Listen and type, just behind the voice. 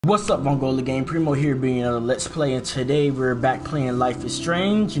What's up, Mongolia Game? Primo here, being a Let's Play, and today we're back playing Life is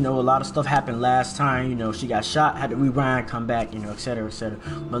Strange. You know, a lot of stuff happened last time. You know, she got shot, had to rewind, come back, you know, etc, etc.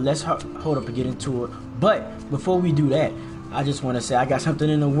 But let's hold up and get into it. But before we do that, I just want to say I got something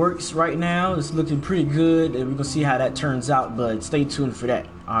in the works right now. It's looking pretty good, and we're gonna see how that turns out. But stay tuned for that.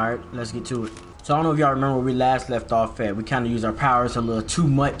 All right, let's get to it. So I don't know if y'all remember where we last left off at. We kind of used our powers a little too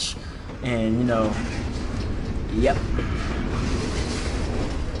much, and you know, yep.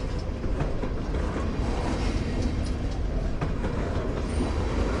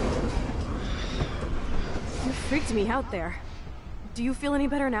 Freaked me out there. Do you feel any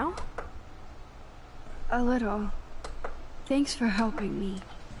better now? A little. Thanks for helping me.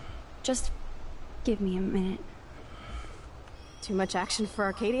 Just give me a minute. Too much action for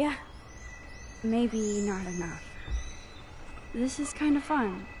Arcadia? Maybe not enough. This is kind of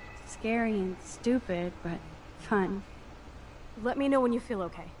fun. Scary and stupid, but fun. Let me know when you feel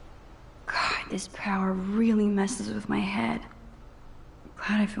okay. God, this power really messes with my head.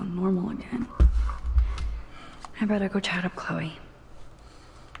 Glad I feel normal again. I better go chat up Chloe.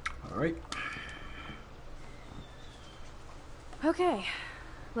 Alright. Okay.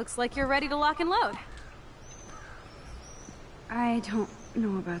 Looks like you're ready to lock and load. I don't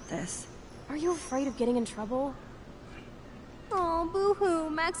know about this. Are you afraid of getting in trouble? Oh,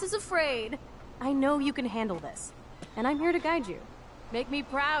 boo-hoo, Max is afraid. I know you can handle this, and I'm here to guide you. Make me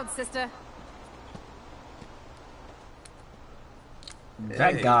proud, sister.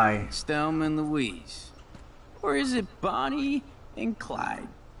 That guy. Stelma and Louise. Or is it Bonnie and Clyde?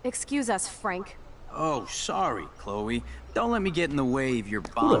 Excuse us, Frank. Oh, sorry, Chloe. Don't let me get in the way of your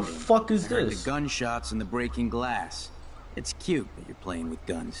bonding. Who the fuck is I heard this? the gunshots and the breaking glass. It's cute that you're playing with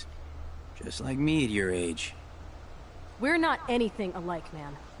guns. Just like me at your age. We're not anything alike,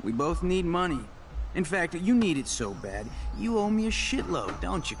 man. We both need money. In fact, you need it so bad, you owe me a shitload,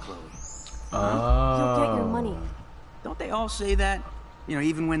 don't you, Chloe? You'll get your money. Don't they all say that? You know,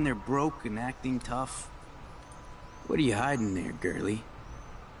 even when they're broke and acting tough? What are you hiding there, girlie?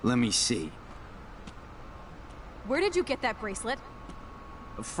 Let me see. Where did you get that bracelet?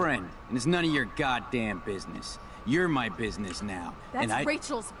 A friend, and it's none of your goddamn business. You're my business now. That's and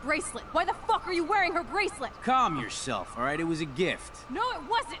Rachel's bracelet. Why the fuck are you wearing her bracelet? Calm yourself, all right? It was a gift. No, it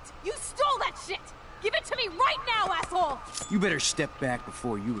wasn't. You stole that shit. Give it to me right now, asshole. You better step back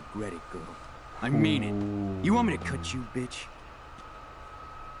before you regret it, girl. I mean it. You want me to cut you, bitch?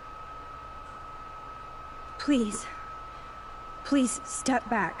 Please. Please, step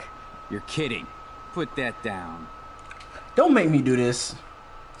back. You're kidding. Put that down. Don't make me do this.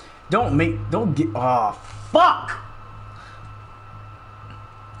 Don't get. Oh, fuck!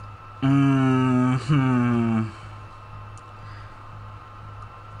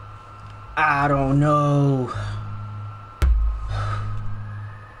 I don't know.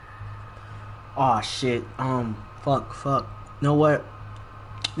 Oh, shit. Fuck. You know what?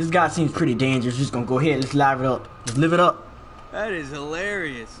 This guy seems pretty dangerous. Just gonna go ahead. Let's live it up. Let's live it up. That is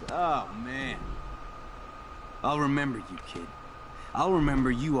hilarious. Oh, man. I'll remember you, kid. I'll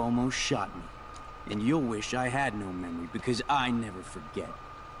remember you almost shot me. And you'll wish I had no memory, because I never forget.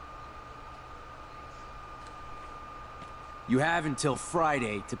 You have until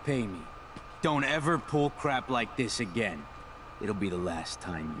Friday to pay me. Don't ever pull crap like this again. It'll be the last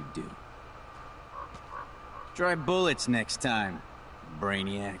time you do. Try bullets next time,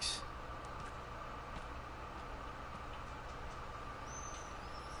 brainiacs.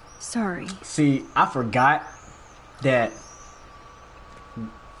 Sorry. See, I forgot that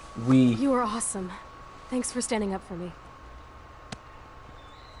You were awesome. Thanks for standing up for me.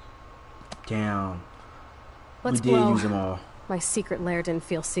 Damn. Let's We did blow. use them all. My secret lair didn't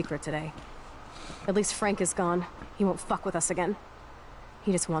feel secret today. At least Frank is gone. He won't fuck with us again.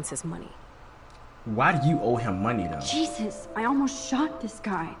 He just wants his money. Why do you owe him money, though? Jesus, I almost shot this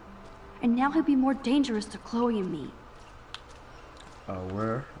guy. And now he'll be more dangerous to Chloe and me.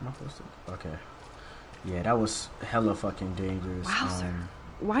 Where am I supposed to? Okay. Yeah, that was hella fucking dangerous. Wowzer.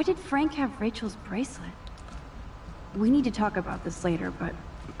 Why did Frank have Rachel's bracelet? We need to talk about this later, but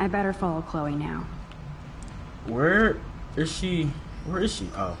I better follow Chloe now. Where is she? Where is she?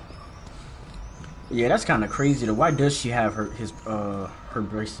 Oh. Yeah, that's kind of crazy though. Why does she have her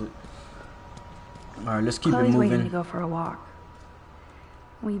bracelet? All right, let's keep Chloe's it moving. waiting to go for a walk.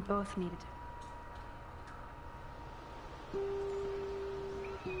 We both need to.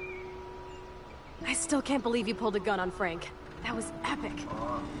 I still can't believe you pulled a gun on Frank. That was epic.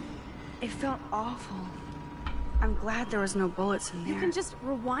 It felt awful. I'm glad there was no bullets in there. You can just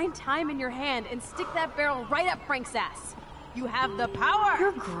rewind time in your hand and stick that barrel right up Frank's ass. You have the power!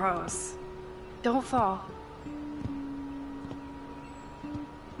 You're gross. Don't fall.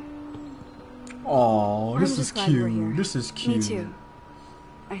 Oh, I'm this is just glad we're here. cute. This is cute. Me too.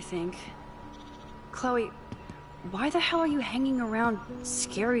 I think. Chloe, why the hell are you hanging around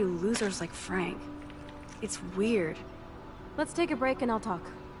scary losers like Frank? It's weird. Let's take a break and I'll talk.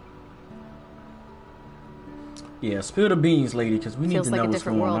 Yeah, spill the beans, lady, because we need Feels to like know a what's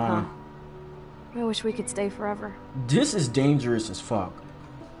different going world, on. huh? I wish we could stay forever. This is dangerous as fuck.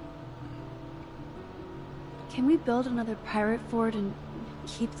 Can we build another pirate fort and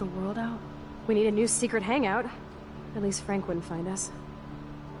keep the world out? We need a new secret hangout. At least Frank wouldn't find us.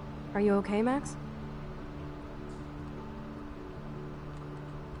 Are you okay, Max?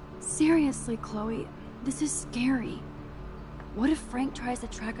 Seriously, Chloe, this is scary. What if Frank tries to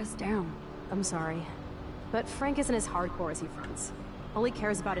track us down? I'm sorry, but Frank isn't as hardcore as he fronts. All he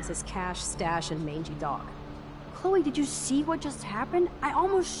cares about is his cash, stash, and mangy dog. Chloe, did you see what just happened? I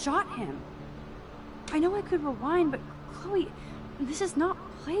almost shot him. I know I could rewind, but Chloe, this is not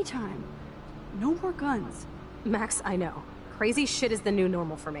playtime. No more guns. Max, I know. Crazy shit is the new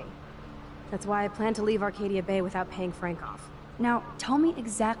normal for me. That's why I plan to leave Arcadia Bay without paying Frank off. Now, tell me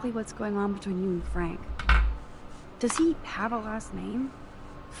exactly what's going on between you and Frank. Does he have a last name?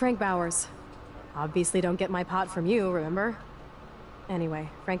 Frank Bowers. Obviously don't get my pot from you, remember? Anyway,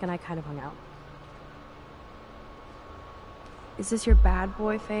 Frank and I kind of hung out. Is this your bad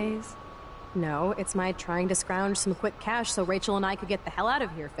boy phase? No, it's my trying to scrounge some quick cash so Rachel and I could get the hell out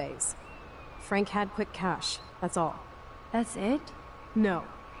of here phase. Frank had quick cash, that's all. That's it? No.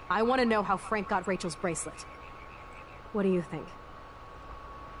 I want to know how Frank got Rachel's bracelet. What do you think?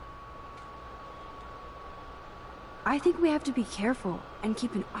 I think we have to be careful and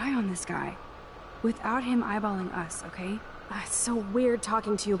keep an eye on this guy. Without him eyeballing us, okay? It's so weird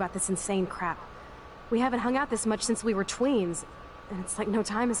talking to you about this insane crap. We haven't hung out this much since we were tweens, and it's like no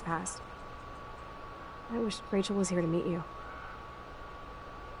time has passed. I wish Rachel was here to meet you.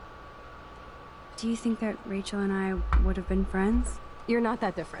 Do you think that Rachel and I would have been friends? You're not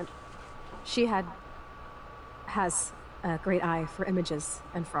that different. She has a great eye for images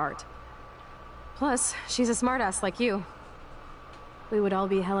and for art. Plus, she's a smartass like you. We would all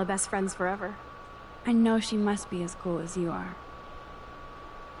be hella best friends forever. I know she must be as cool as you are.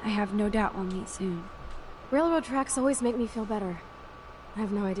 I have no doubt we'll meet soon. Railroad tracks always make me feel better. I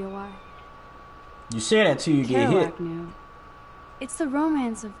have no idea why. You say that till you get hit. Kerouac knew. It's the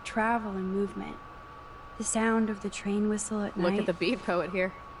romance of travel and movement. The sound of the train whistle at night. Look at the beat poet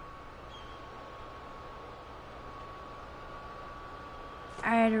here.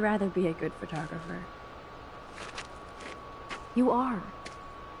 I'd rather be a good photographer. You are.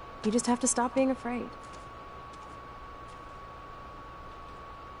 You just have to stop being afraid.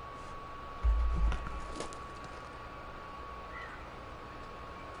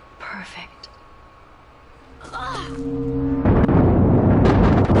 Perfect.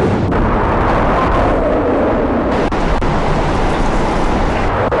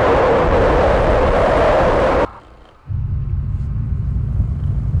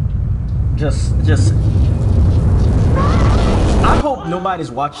 Just I hope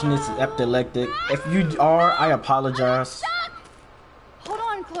nobody's watching this epileptic. If you are, I apologize. Hold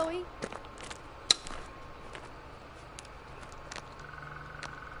on, Chloe.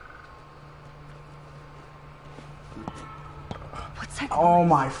 What's that? Oh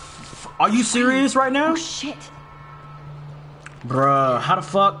my are you serious right now? Oh shit. Bruh, how the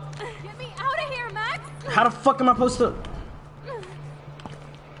fuck? Get me out of here, Max! How the fuck am I supposed to?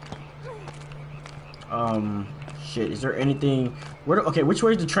 Shit, is there anything okay, which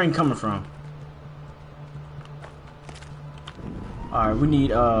way is the train coming from? Alright, we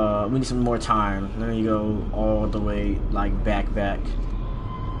need some more time. Let me go all the way like back.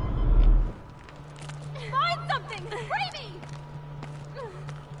 Find something! Free me!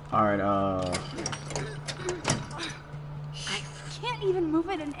 Alright, I can't even move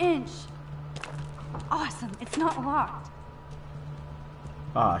it an inch. Awesome, it's not locked.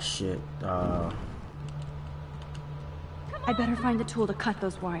 ah shit. I better find a tool to cut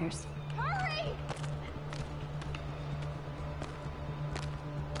those wires. Hurry!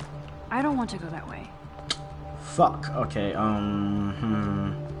 I don't want to go that way. Fuck. Okay, I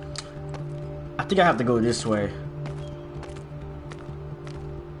think I have to go this way.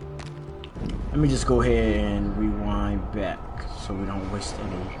 Let me just go ahead and rewind back so we don't waste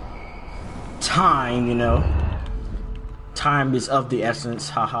any time, you know. Time is of the essence.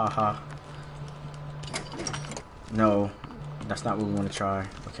 Ha ha ha. No, that's not what we want to try.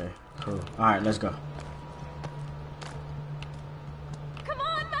 Okay, cool. Alright, let's go. Come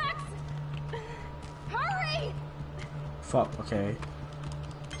on, Max! Hurry! Fuck, okay.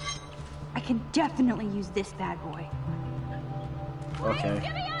 I can definitely use this bad boy. Okay.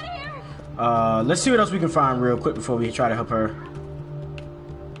 Get me out of here! Let's see what else we can find real quick before we try to help her.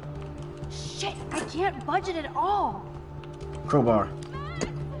 Shit, I can't budget at all. Crowbar.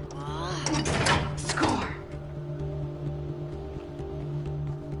 Score.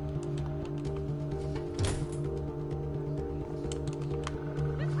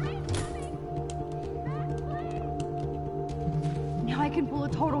 Now I can pull a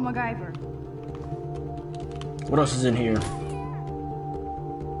total MacGyver. What else is in here?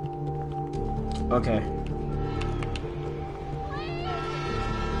 Okay.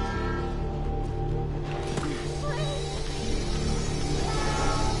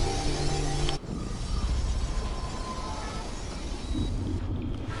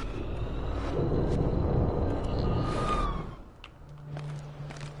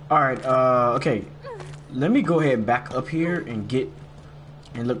 Alright, okay. Let me go ahead and back up here and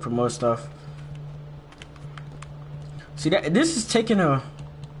look for more stuff. See that this is taking a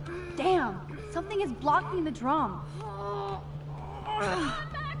Damn, something is blocking the drum.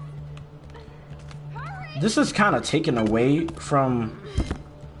 this is kind of taken away from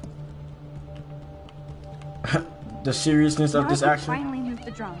the seriousness of Now this I can action. finally move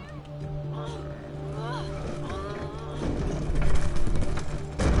the drum.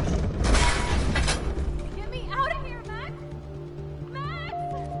 Get me out of here, Max! Max!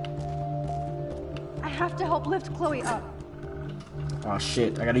 I have to help lift Chloe up. Oh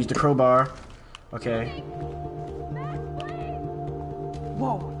shit, I gotta use the crowbar. Okay.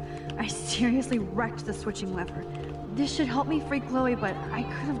 Whoa, I seriously wrecked the switching lever. This should help me free Chloe, but I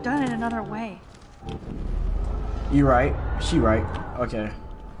could have done it another way. You right. She right. Okay.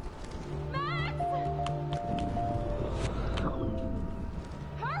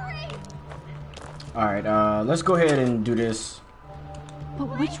 Hurry! Alright, let's go ahead and do this. But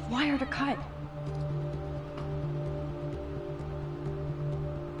which wire to cut?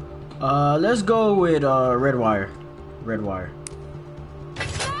 Let's go with red wire. Red wire.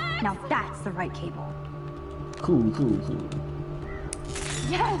 Now that's the right cable. Cool.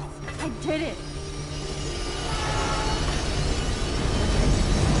 Yes, I did it.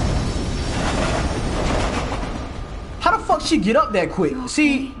 How the fuck she get up that quick?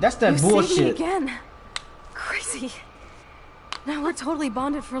 See, that's that You saved me bullshit. again. Crazy. Now we're totally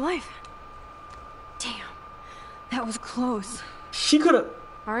bonded for life. Damn, that was close. She could have.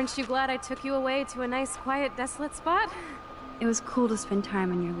 Aren't you glad I took you away to a nice, quiet, desolate spot? It was cool to spend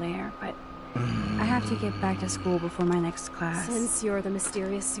time in your lair, but I have to get back to school before my next class. Since you're the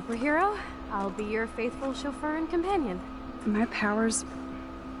mysterious superhero, I'll be your faithful chauffeur and companion. My powers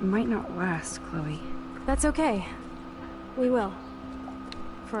might not last, Chloe. That's okay. We will.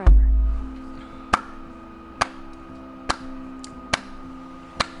 Forever.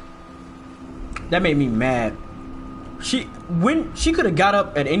 That made me mad. She could have got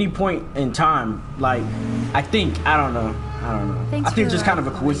up at any point in time. Like, I think I don't know. Thanks I think for it's just the kind of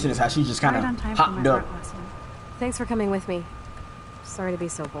ride, a coincidence how she just kind Right of on time for hopped my up. art lesson. Thanks for coming with me. Sorry to be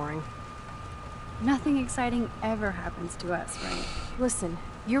so boring. Nothing exciting ever happens to us, right? Listen,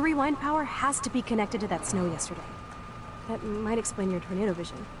 your rewind power has to be connected to that snow yesterday. That might explain your tornado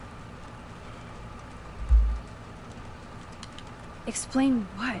vision. Explain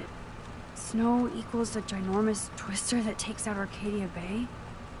what? Snow equals a ginormous twister that takes out Arcadia Bay?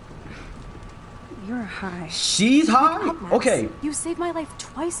 You're high. She's high? Wake up, Max. Okay, You saved my life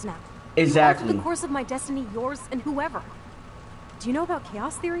twice now. exactly. You altered the course of my destiny, yours, and whoever. Do you know about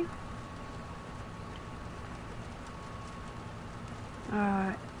chaos theory?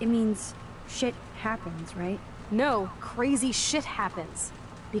 It means shit happens, right? No, crazy shit happens.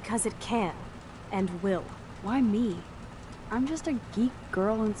 Because it can. And will. Why me? I'm just a geek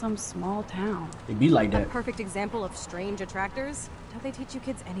girl in some small town. It be like A that. perfect example of strange attractors. Don't they teach you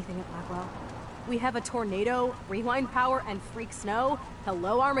kids anything at Blackwell? We have a tornado, rewind power, and freak snow.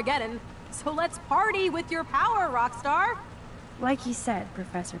 Hello, Armageddon. So let's party with your power, Rockstar! Like you said,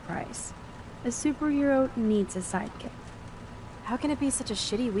 Professor Price, a superhero needs a sidekick. How can it be such a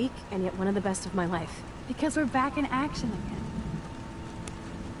shitty week and yet one of the best of my life? Because we're back in action again.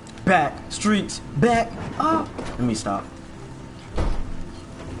 Back streets, back up. Let me stop.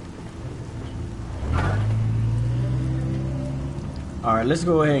 All right, let's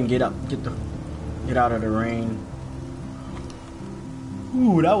go ahead and get out of the rain.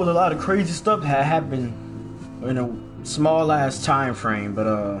 Ooh, that was a lot of crazy stuff that happened in a small ass time frame, but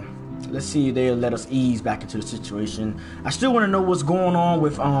let's see if they'll let us ease back into the situation. I still want to know what's going on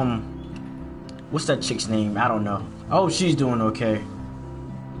with what's that chick's name? I don't know. Oh, she's doing okay.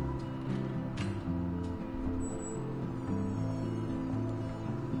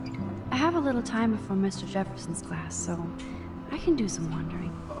 I have a little time before Mr. Jefferson's class, so I can do some wondering.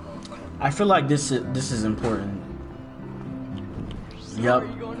 I feel like this is important. Yup. Are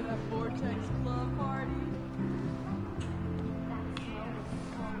you going to that Vortex Club party?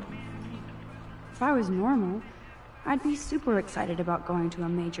 If I was normal, I'd be super excited about going to a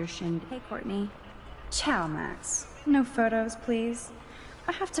major shindig. Hey, Courtney. Ciao, Max. No photos, please.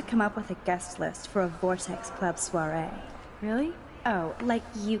 I have to come up with a guest list for a Vortex Club soiree. Really? Oh, like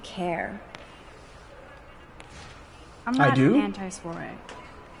you care. I'm not I do? anti-soiree.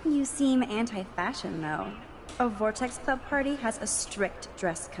 You seem anti-fashion, though. A Vortex Club party has a strict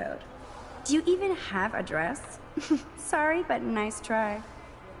dress code. Do you even have a dress? Sorry, but nice try.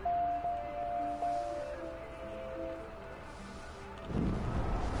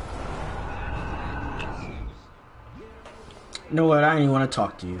 You know what? I didn't even want to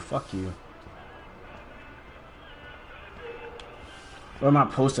talk to you. Fuck you. Or am I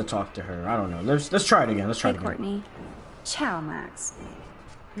supposed to talk to her? I don't know. Let's try it again. Let's try Hey, it again. Courtney. Ciao, Max.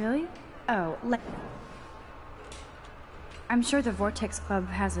 Really? Oh, I'm sure the Vortex Club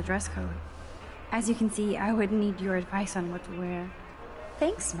has a dress code. As you can see, I would need your advice on what to wear.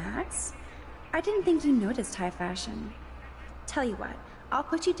 Thanks, Max. I didn't think you noticed high fashion. Tell you what, I'll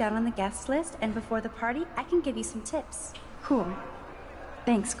put you down on the guest list, and before the party, I can give you some tips. Cool.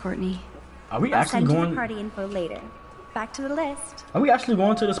 Thanks, Courtney. Are we I'll actually send you going? the party info later. Back to the list. Are we actually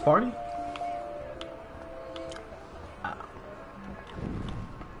going to this party?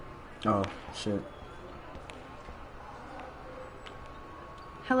 Oh shit.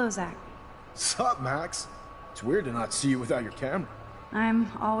 Hello, Zach. Sup, Max? It's weird to not see you without your camera.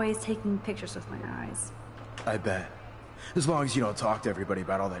 I'm always taking pictures with my eyes. I bet. As long as you don't talk to everybody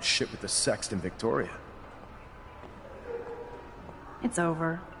about all that shit with the sext in Victoria. It's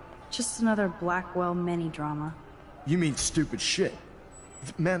over. Just another Blackwell mini drama. You mean stupid shit.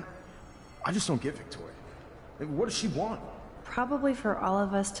 Man, I just don't get Victoria. What does she want? Probably for all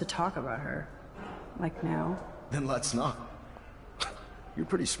of us to talk about her. Like now. Then let's not. You're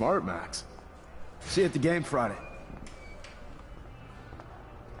pretty smart, Max. See you at the game Friday.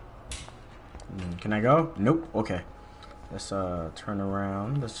 Can I go? Nope. Okay. Let's turn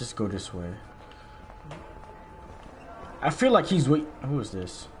around. Let's just go this way. I feel like he's wait. Who is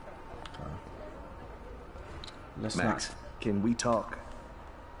this? Let's Max, not. can we talk?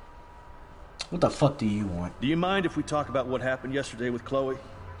 What the fuck do you want? Do you mind if we talk about what happened yesterday with Chloe?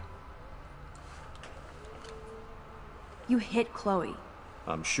 You hit Chloe.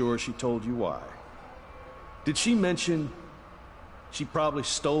 I'm sure she told you why. Did she mention she probably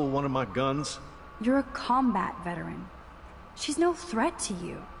stole one of my guns? You're a combat veteran. She's no threat to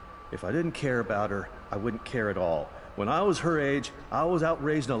you. If I didn't care about her, I wouldn't care at all. When I was her age, I was out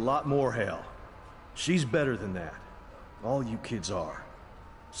raising a lot more hell. She's better than that. All you kids are.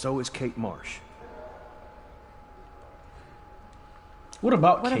 So is Kate Marsh. What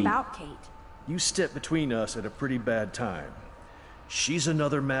about What Kate? about Kate? You stepped between us at a pretty bad time. She's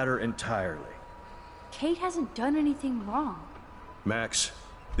another matter entirely. Kate hasn't done anything wrong. Max,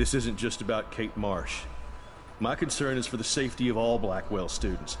 this isn't just about Kate Marsh. My concern is for the safety of all Blackwell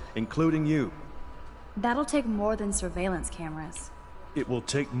students, including you. That'll take more than surveillance cameras. It will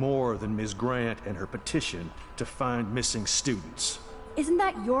take more than Ms. Grant and her petition to find missing students. Isn't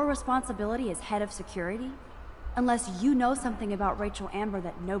that your responsibility as head of security? Unless you know something about Rachel Amber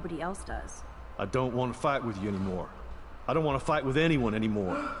that nobody else does. I don't want to fight with you anymore. I don't want to fight with anyone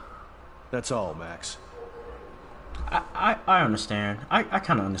anymore. That's all, Max. I understand. I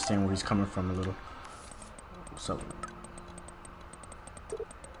kind of understand where he's coming from a little. So.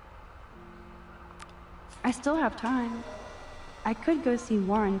 I still have time. I could go see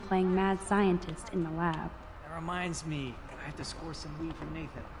Warren playing mad scientist in the lab. That reminds me, I have to score some weed from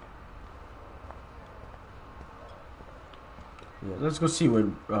Nathan. Yeah, let's go see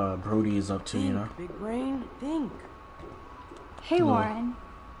what Brody is up to, you know. Big brain, think. Hey, Hello. Warren.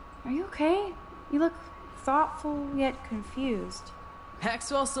 Are you okay? You look thoughtful yet confused.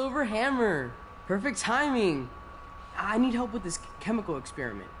 Maxwell Silver Hammer. Perfect timing. I need help with this chemical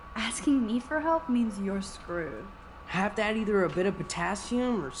experiment. Asking me for help means you're screwed. I have to add either a bit of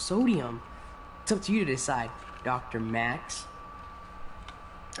potassium or sodium. It's up to you to decide, Dr. Max.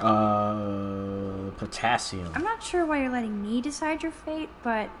 Potassium. I'm not sure why you're letting me decide your fate,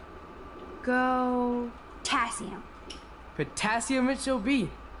 but go potassium. Potassium it shall be.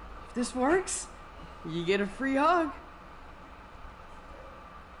 If this works, you get a free hug.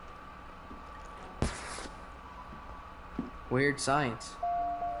 Weird science.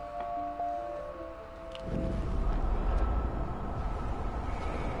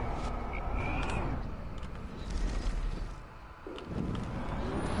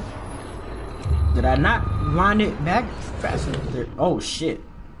 Did I not wind it back fast enough there? Oh shit.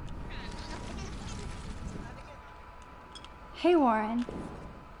 Hey, Warren.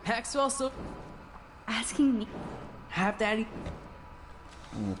 Maxwell, so Asking me. half daddy.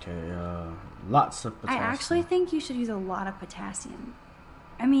 Okay, lots of I potassium. actually think you should use a lot of potassium.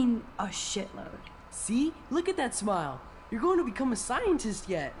 I mean, a shitload. See? Look at that smile. You're going to become a scientist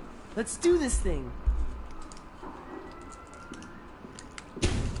yet. Let's do this thing.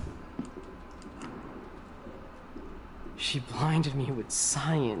 She blinded me with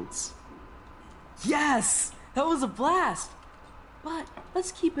science. Yes! That was a blast! But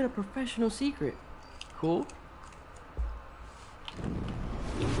let's keep it a professional secret. Cool?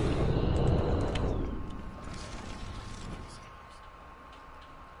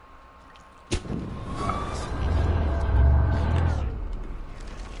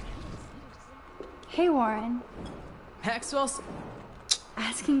 Hey, Warren. Maxwell's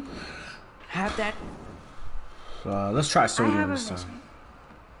Asking. have that. Let's try I sodium have a this time. vision.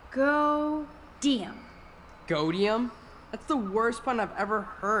 Go DM. Godium? That's the worst pun I've ever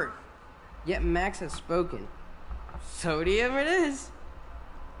heard. Yet Max has spoken. Sodium it is.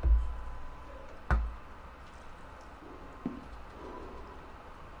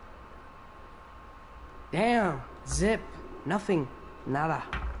 Damn. Zip. Nothing. Nada.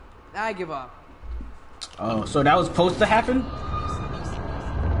 I give up. Oh, so that was supposed to happen?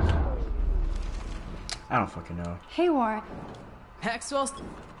 I don't fucking know. Hey, Warren. Maxwell's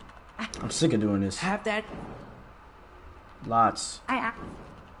I'm sick of doing this. have that. Lots.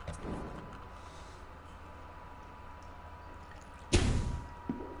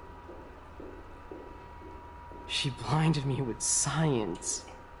 She blinded me with science.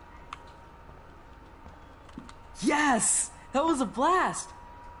 Yes! That was a blast!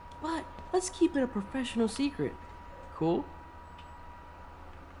 But let's keep it a professional secret. Cool?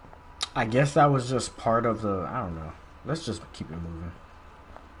 I guess that was just part of the... I don't know. Let's just keep it moving.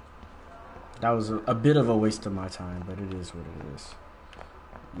 That was a bit of a waste of my time, but it is what it is.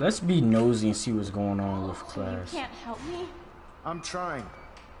 Let's be nosy and see what's going on with class. You can't help me? I'm trying,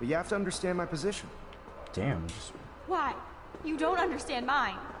 but you have to understand my position. Damn. Just... Why? You don't understand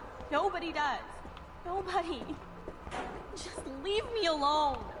mine. Nobody does. Nobody. Just leave me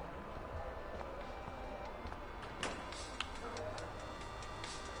alone.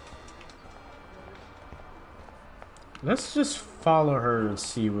 Let's just follow her and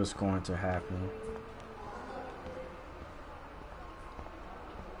see what's going to happen.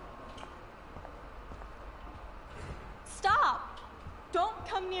 Stop! Don't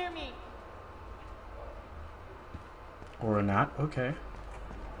come near me. Or not. Okay.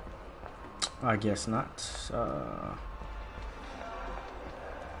 I guess not.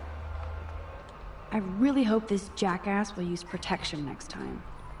 I really hope this jackass will use protection next time.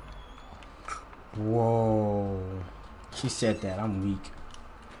 Whoa. She said that. I'm weak.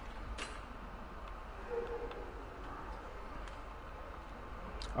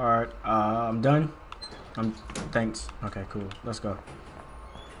 Alright, I'm done. Thanks. Okay, cool. Let's go.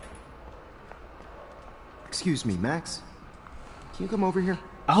 Excuse me, Max. Can you come over here?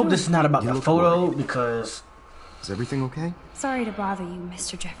 I hope this is not about You the look photo worried. because... Is everything okay? Sorry to bother you,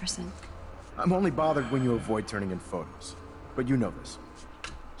 Mr. Jefferson. I'm only bothered when you avoid turning in photos. But you know this.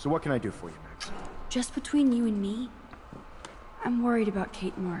 So what can I do for you, Max? Just between you and me, I'm worried about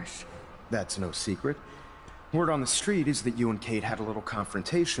Kate Marsh. That's no secret. Word on the street is that you and Kate had a little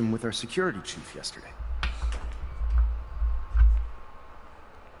confrontation with our security chief yesterday.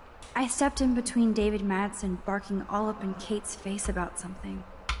 I stepped in between David Madsen barking all up in Kate's face about something.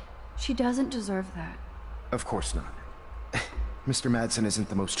 She doesn't deserve that. Of course not. Mr. Madsen isn't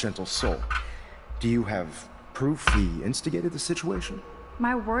the most gentle soul. Do you have proof he instigated the situation?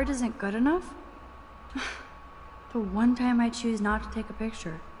 My word isn't good enough? The one time I choose not to take a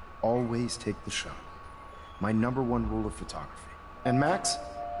picture. Always take the shot. My #1 rule of photography. And Max,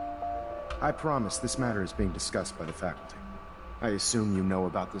 I promise this matter is being discussed by the faculty. I assume you know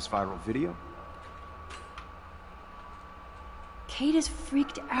about this viral video? Kate is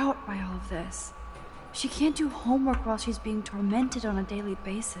freaked out by all of this. She can't do homework while she's being tormented on a daily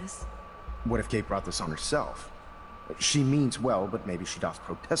basis. What if Kate brought this on herself? She means well, but maybe she doth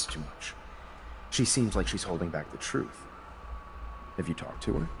protest too much. She seems like she's holding back the truth. Have you talked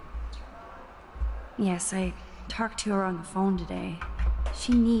to her? Yes, I talked to her on the phone today.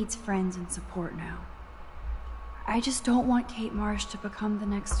 She needs friends and support now. I just don't want Kate Marsh to become the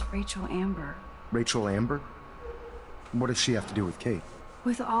next Rachel Amber. Rachel Amber? What does she have to do with Kate?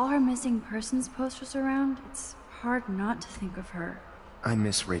 With all her missing persons posters around, it's hard not to think of her. I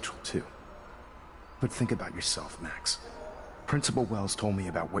miss Rachel too. But think about yourself, Max. Principal Wells told me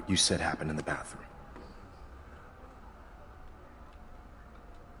about what you said happened in the bathroom.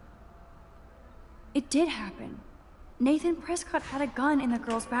 It did happen. Nathan Prescott had a gun in the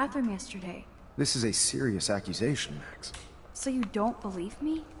girls' bathroom yesterday. This is a serious accusation, Max. So you don't believe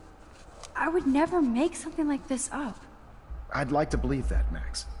me? I would never make something like this up. I'd like to believe that,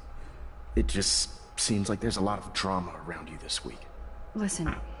 Max. It just seems like there's a lot of drama around you this week.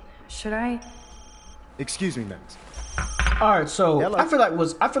 Listen, should I? Excuse me, Max. All right, so Hello. I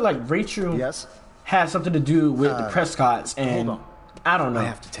feel like Rachel Yes? had something to do with the Prescotts, and hold on. I don't know. I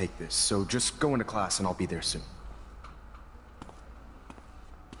have to take this, so just go into class and I'll be there soon.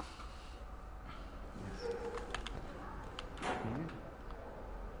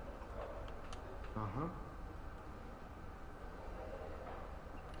 Uh-huh.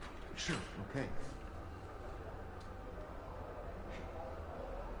 Sure, okay.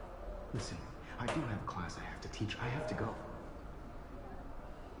 Listen, I do have a class I have to teach. I have to go.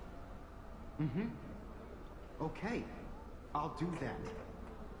 Mm-hmm. Okay, I'll do that.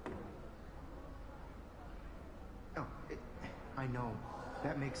 Oh, I know.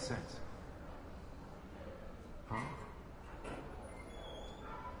 That makes sense. Huh?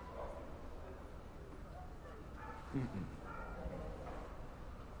 Mm-mm.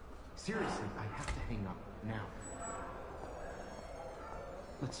 Seriously, I have to hang up now.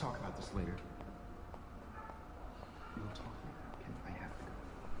 Let's talk about this later. We'll talk later, okay? I have to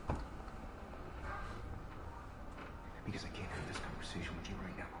go. Because I can't have this conversation with you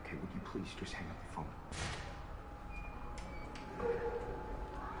right now, okay? Would you please just hang up the phone?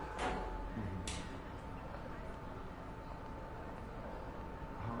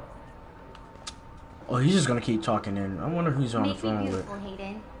 Oh, he's just gonna keep talking in. I wonder who he's on the Make me phone with. beautiful,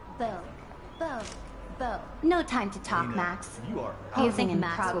 Hayden. Boom. Boom. Boom. No time to talk, Max. You are You think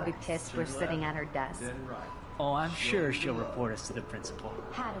Max will be pissed we're sitting at her desk. Oh, I'm sure she'll report us to the principal.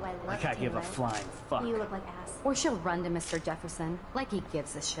 How do I look? Like I give a Taylor? flying fuck. You look like ass. Or she'll run to Mr. Jefferson, like he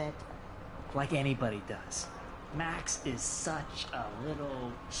gives a shit. Like anybody does. Max is such a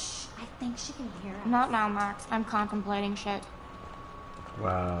little... Shh. I think she can hear us. Not now, Max. I'm contemplating shit.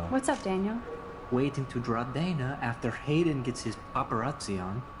 Wow. What's up, Daniel? Waiting to draw Dana after Hayden gets his paparazzi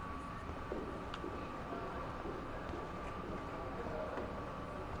on.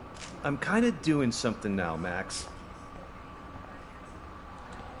 I'm kind of doing something now, Max.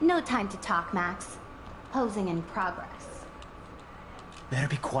 No time to talk, Max. Posing in progress. Better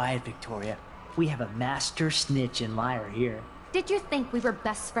be quiet, Victoria. We have a master snitch and liar here. Did you think we were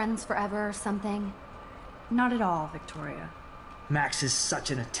best friends forever or something? Not at all, Victoria. Max is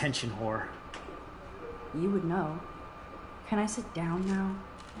such an attention whore. You would know. Can I sit down now?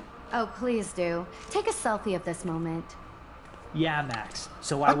 Oh, please do. Take a selfie of this moment. Yeah, Max.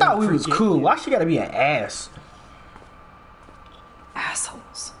 So I thought we won't was forget cool. you. Why she gotta be an ass?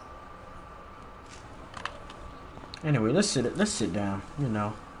 Assholes. Anyway, let's sit down. You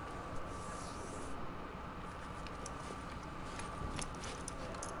know.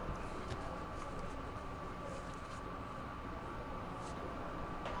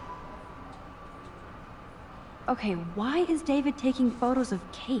 Okay, why is David taking photos of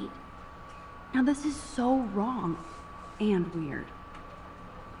Kate? Now this is so wrong and weird.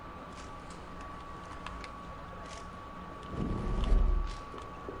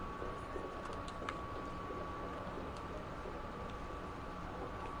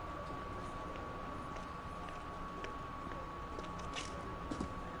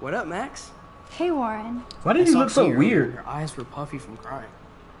 What up, Max? Hey, Warren. Why did he look so Kate earlier. weird? Her eyes were puffy from crying.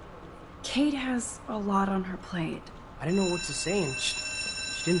 Kate has a lot on her plate. I didn't know what to say, and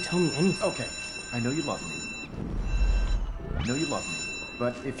she didn't tell me anything. Okay, I know you love me. I know you love me.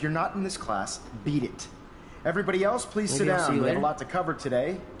 But if you're not in this class, beat it. Everybody else, please sit Maybe I'll see down. you We have a later. lot to cover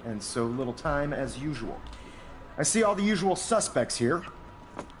today, and so little time as usual. I see all the usual suspects here.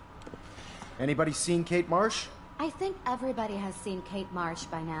 Anybody seen Kate Marsh? I think everybody has seen Kate Marsh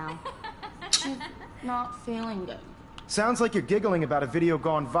by now. She's not feeling good. Sounds like you're giggling about a video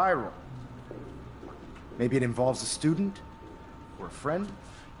gone viral. Maybe it involves a student? Or a friend?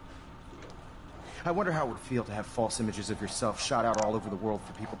 I wonder how it would feel to have false images of yourself shot out all over the world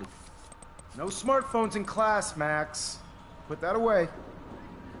for people to... No smartphones in class, Max. Put that away.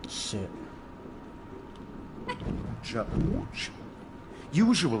 Shit. Judge.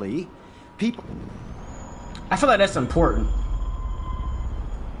 Usually, people... I feel like that's important.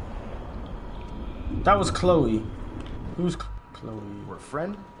 That was Chloe. Who's Chloe? Or a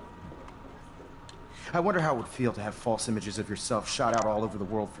friend? I wonder how it would feel to have false images of yourself shot out all over the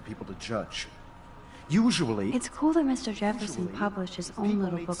world for people to judge. Usually... It's cool that Mr. Jefferson usually, published his own people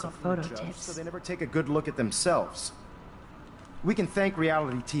little need book of something photo to judge, tips. So they never take a good look at themselves. We can thank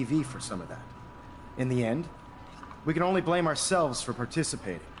reality TV for some of that. In the end, we can only blame ourselves for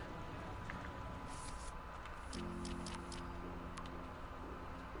participating.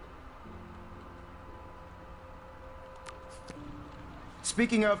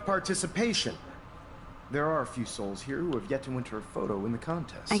 Speaking of participation, there are a few souls here who have yet to enter a photo in the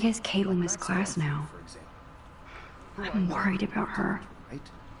contest. I guess Caitlin is class now. For example. I'm worried about her. Right?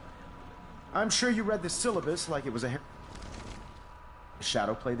 I'm sure you read the syllabus like it was a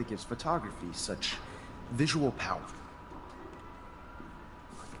shadow play that gives photography such visual power.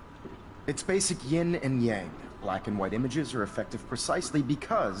 It's basic yin and yang. Black and white images are effective precisely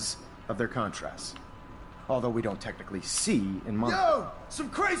because of their contrast. Although we don't technically see in mono. Yo! Some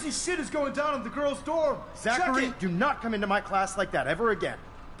crazy shit is going down in the girls' dorm! Zachary, do not come into my class like that ever again.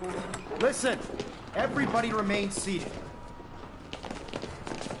 Listen, everybody remain seated.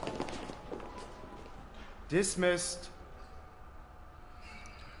 Dismissed.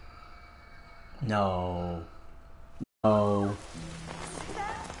 No. No.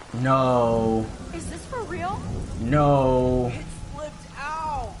 No. Is this for real? No. It slipped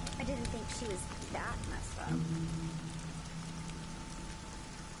out. I didn't think she was that messed up.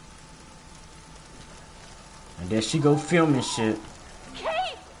 And there she go filming shit.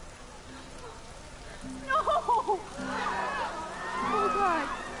 Kate! No! Oh God.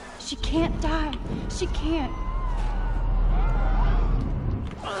 She can't die. She can't.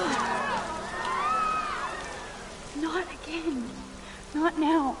 Not again. Not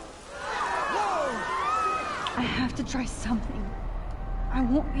now. I have to try something. I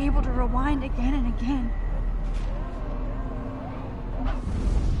won't be able to rewind again and again.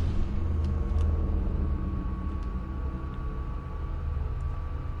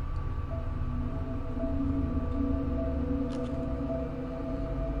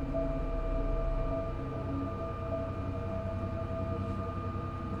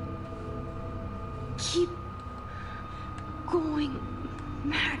 Keep going,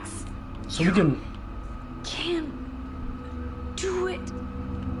 Max. So we can do it.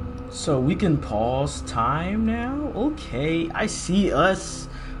 So we can pause time now? Okay, I see us.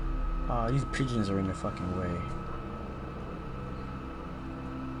 These pigeons are in the fucking way.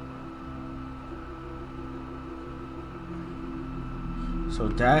 So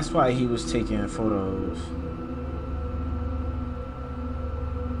that's why he was taking photos.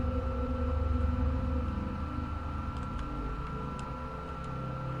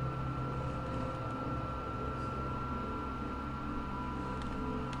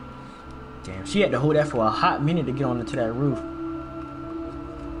 Damn, she had to hold that for a hot minute to get on into that roof.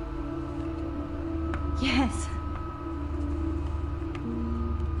 Yes.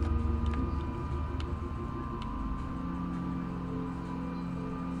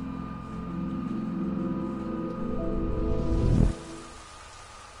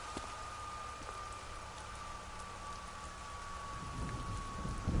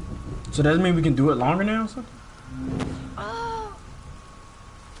 So does that mean we can do it longer now or something?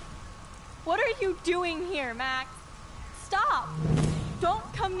 What are you doing here, Max? Stop! Don't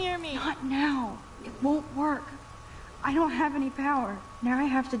come near me! Not now. It won't work. I don't have any power. Now I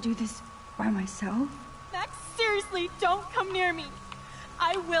have to do this by myself. Max, seriously, don't come near me.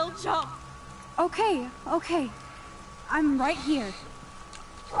 I will jump. Okay. I'm right here.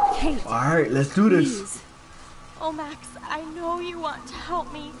 Kate. Alright, let's do this. Please. Oh, Max, I know you want to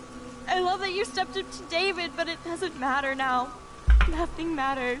help me. I love that you stepped up to David, but it doesn't matter now. Nothing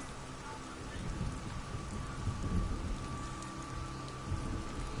matters.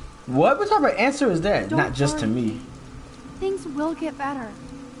 What type of answer is that? Don't Not just to worry. me. Things will get better.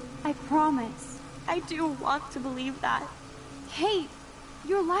 I promise. I do want to believe that. Kate,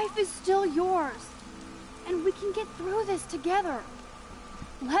 your life is still yours. And we can get through this together.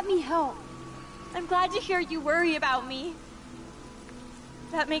 Let me help. I'm glad to hear you worry about me.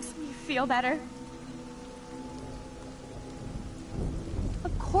 That makes me feel better.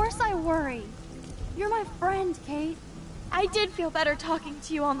 Of course I worry. You're my friend, Kate. I did feel better talking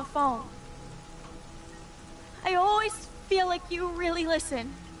to you on the phone. I always feel like you really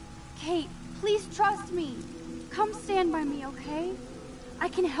listen. Kate, please trust me. Come stand by me, okay? I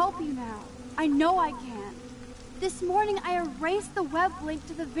can help you now. I know I can. This morning I erased the web link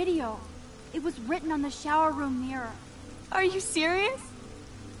to the video. It was written on the shower room mirror. Are you serious?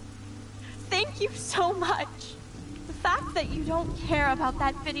 Thank you so much. The fact that you don't care about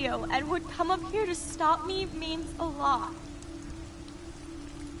that video and would come up here to stop me means a lot.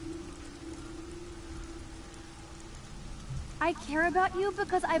 I care about you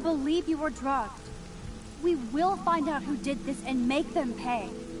because I believe you were drugged. We will find out who did this and make them pay.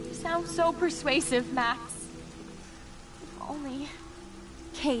 You sound so persuasive, Max. If only...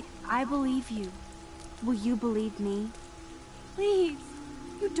 Kate, I believe you. Will you believe me? Please,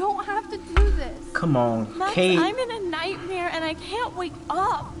 you don't have to do this. Come on, Max, Kate. I'm in a nightmare and I can't wake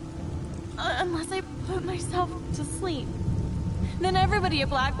up. Unless I put myself to sleep. Then everybody at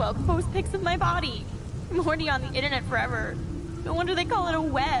Blackwell could post pics of my body. I'm already on the internet forever. No wonder they call it a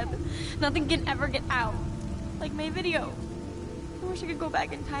web. Nothing can ever get out. Like my video. I wish I could go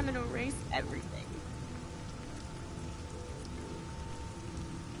back in time and erase everything.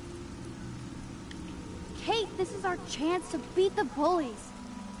 Kate, this is our chance to beat the bullies.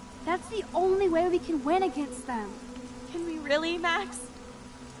 That's the only way we can win against them. Can we really, Max?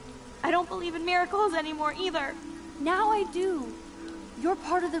 I don't believe in miracles anymore either. Now I do. You're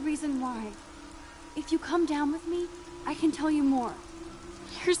part of the reason why. If you come down with me, I can tell you more.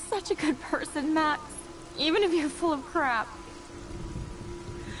 You're such a good person, Max. Even if you're full of crap.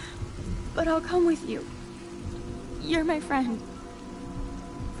 But I'll come with you. You're my friend.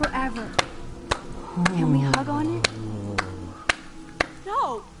 Forever. Can we hug on it?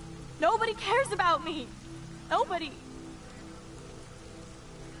 No! Nobody cares about me! Nobody!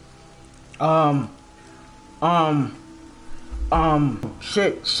 Who?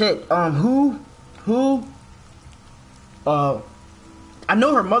 I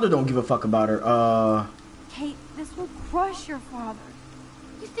know her mother don't give a fuck about her, Kate, this will crush your father.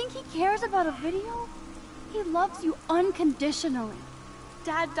 You think he cares about a video? He loves you unconditionally.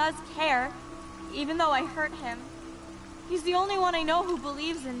 Dad does care, even though I hurt him. He's the only one I know who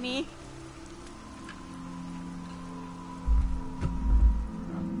believes in me.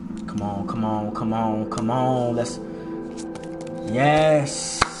 Come on.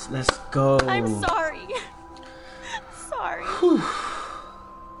 Let's go. I'm sorry. Sorry.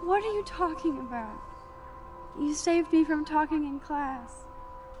 What are you talking about? You saved me from talking in class.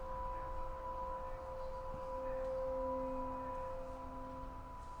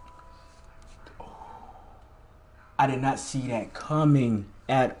 I did not see that coming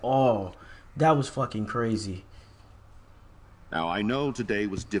at all. That was fucking crazy. Now, I know today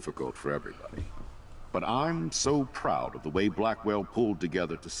was difficult for everybody, but I'm so proud of the way Blackwell pulled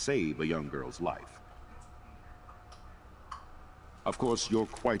together to save a young girl's life. Of course, you're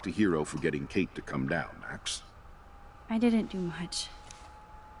quite a hero for getting Kate to come down, Max. I didn't do much.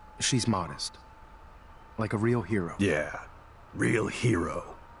 She's modest. Like a real hero. Yeah, real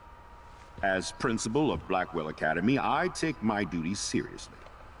hero. As principal of Blackwell Academy, I take my duties seriously.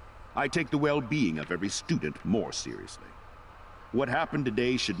 I take the well-being of every student more seriously. What happened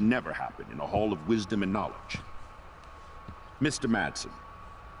today should never happen in a hall of wisdom and knowledge. Mr. Madsen,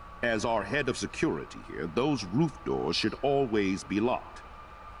 as our head of security here, those roof doors should always be locked.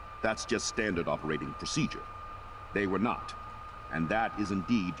 That's just standard operating procedure. They were not, and that is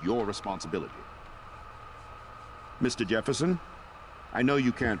indeed your responsibility. Mr. Jefferson, I know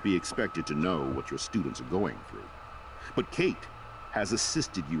you can't be expected to know what your students are going through, but Kate has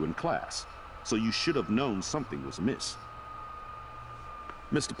assisted you in class, so you should have known something was amiss.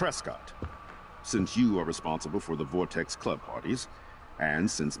 Mr. Prescott, since you are responsible for the Vortex Club parties, and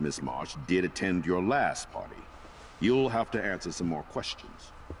since Miss Marsh did attend your last party, you'll have to answer some more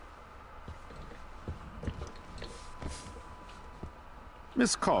questions.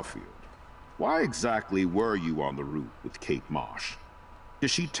 Miss Caulfield, why exactly were you on the route with Kate Marsh? Did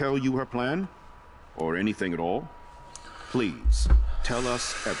she tell you her plan? Or anything at all? Please, tell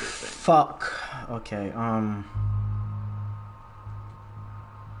us everything. Fuck. Okay,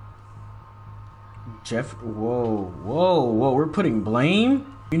 Whoa, we're putting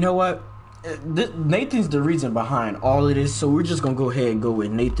blame? You know what? Nathan's the reason behind all of this, so we're just gonna go ahead and go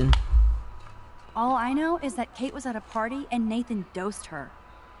with Nathan. All I know is that Kate was at a party and Nathan dosed her.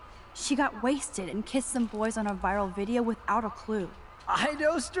 She got wasted and kissed some boys on a viral video without a clue. I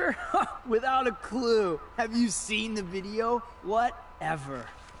dosed her? Without a clue. Have you seen the video? Whatever.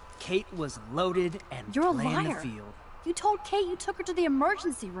 Kate was loaded and You're a playing liar. the field. You told Kate you took her to the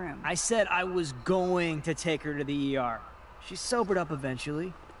emergency room. I said I was going to take her to the ER. She sobered up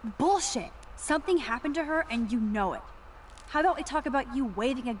eventually. Bullshit. Something happened to her and you know it. How about we talk about you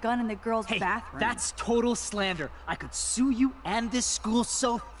waving a gun in the girls' bathroom? That's total slander. I could sue you and this school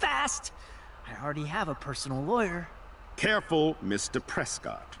so fast. I already have a personal lawyer. Careful, Mr.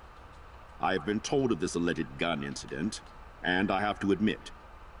 Prescott. I have been told of this alleged gun incident, and I have to admit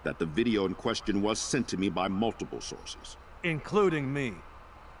that the video in question was sent to me by multiple sources. Including me.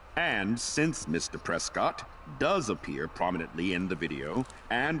 And since Mr. Prescott does appear prominently in the video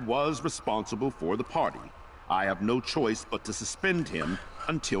and was responsible for the party, I have no choice but to suspend him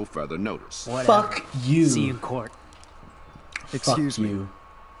until further notice. Whatever. Fuck you. See you in court. Excuse me.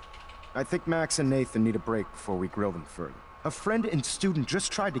 I think Max and Nathan need a break before we grill them further. A friend and student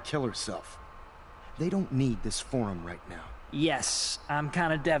just tried to kill herself. They don't need this forum right now. Yes, I'm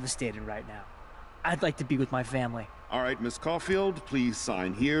kind of devastated right now. I'd like to be with my family. All right, Miss Caulfield, please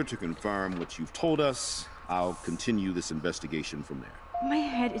sign here to confirm what you've told us. I'll continue this investigation from there. My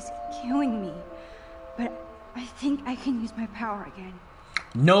head is killing me, but I think I can use my power again.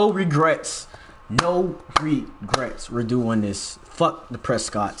 No regrets. No regrets. We're doing this. Fuck the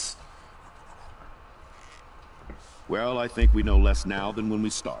Prescotts. Well, I think we know less now than when we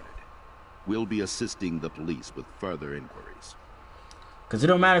started. We'll be assisting the police with further inquiries. Because it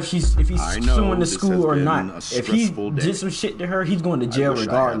don't matter if he's suing the school or not. If he did some shit to her, he's going to jail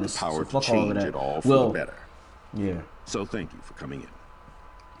regardless. So fuck all of that. It all for the better. Yeah. So thank you for coming in.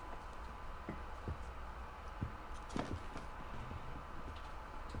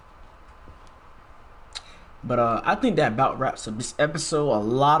 But I think that about wraps up this episode. A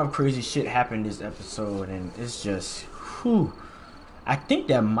lot of crazy shit happened this episode, and it's just, whew. I think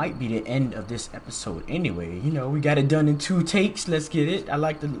that might be the end of this episode anyway. You know, we got it done in 2 takes. Let's get it. I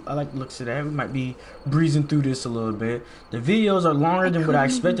like the looks of that. We might be breezing through this a little bit. The videos are longer than what I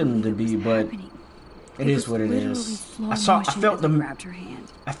expected them to be, but it is what it is. I felt them. Grabbed her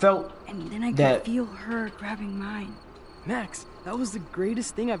hand. I felt and then I could feel her grabbing mine. Max, that was the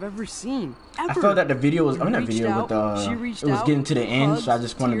greatest thing I've ever seen. Ever. I felt that the video was it was getting to the end, so I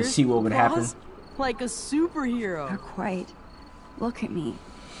just wanted to see what would happen. Like a superhero. Not quite. Look at me.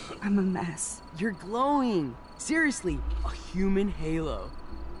 I'm a mess. You're glowing. Seriously, a human halo.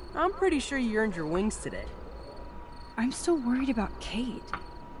 I'm pretty sure you earned your wings today. I'm still worried about Kate.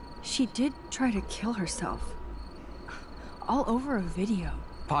 She did try to kill herself. All over a video.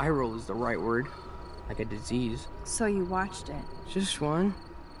 Viral is the right word. Like a disease. So you watched it? Just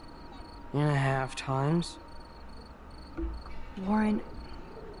 1.5 times. Warren,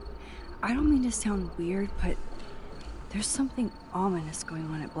 I don't mean to sound weird, but there's something ominous going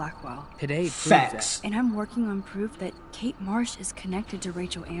on at Blackwell. Today, facts. And I'm working on proof that Kate Marsh is connected to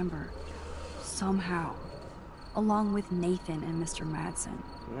Rachel Amber. Somehow. Along with Nathan and Mr. Madsen.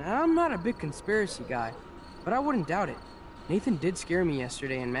 I'm not a big conspiracy guy, but I wouldn't doubt it. Nathan did scare me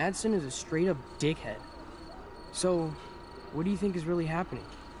yesterday, and Madsen is a straight-up dickhead. So, what do you think is really happening?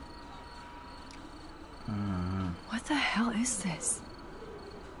 What the hell is this?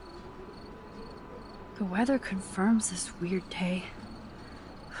 The weather confirms this weird day.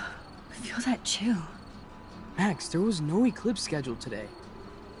 I feel that chill. Max, there was no eclipse scheduled today.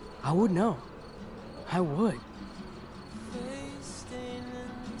 I would know. I would.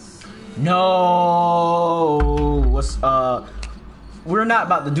 No, we're not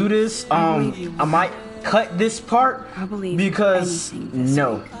about to do this. I might cut this part because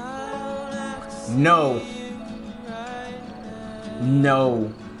no.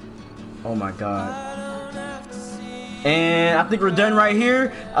 Oh my god. And I think we're done right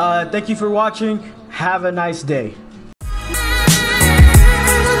here. Thank you for watching. Have a nice day.